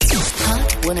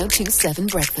1027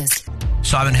 Breakfast.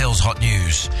 Simon Hill's hot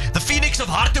news. The Phoenix of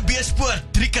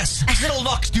Hartbeespoort, Driekus, still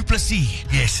Knox du Plessis.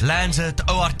 Yes, lands at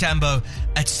OR Tambo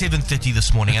at 7:30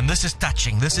 this morning. And this is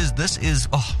touching. This is,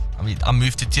 I'm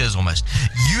moved to tears almost.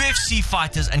 UFC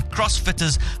fighters and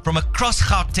CrossFitters from across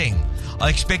Gauteng are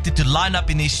expected to line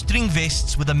up in their string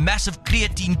vests with a massive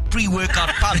creatine pre-workout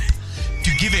pump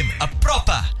to give him a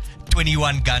proper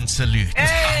 21-gun salute.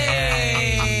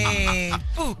 Hey!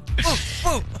 Boo, boo,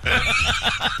 boo.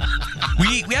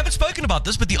 We haven't spoken about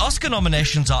this, but the Oscar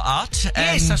nominations are out.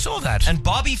 Yes, I saw that. And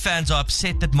Barbie fans are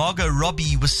upset that Margot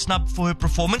Robbie was snubbed for her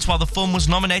performance while the film was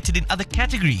nominated in other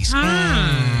categories.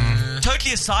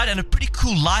 Totally aside, and a pretty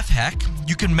cool life hack,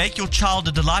 you can make your child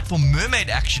a delightful mermaid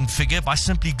action figure by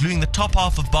simply gluing the top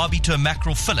half of Barbie to a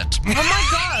mackerel fillet. Oh my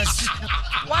gosh!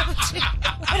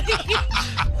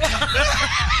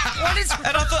 What is...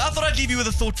 And I thought I'd leave you with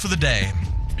a thought for the day.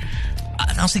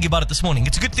 I was thinking about it this morning.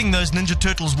 It's a good thing those Ninja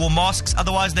Turtles wore masks,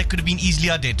 otherwise they could have been easily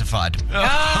identified.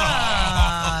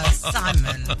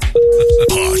 Simon.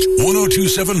 Hot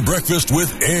 1027 Breakfast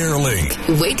with Airlink.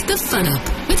 Wake the fun up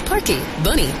with Parky,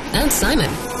 Bunny, and Simon.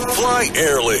 Fly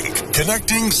Airlink,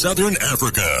 connecting Southern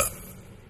Africa.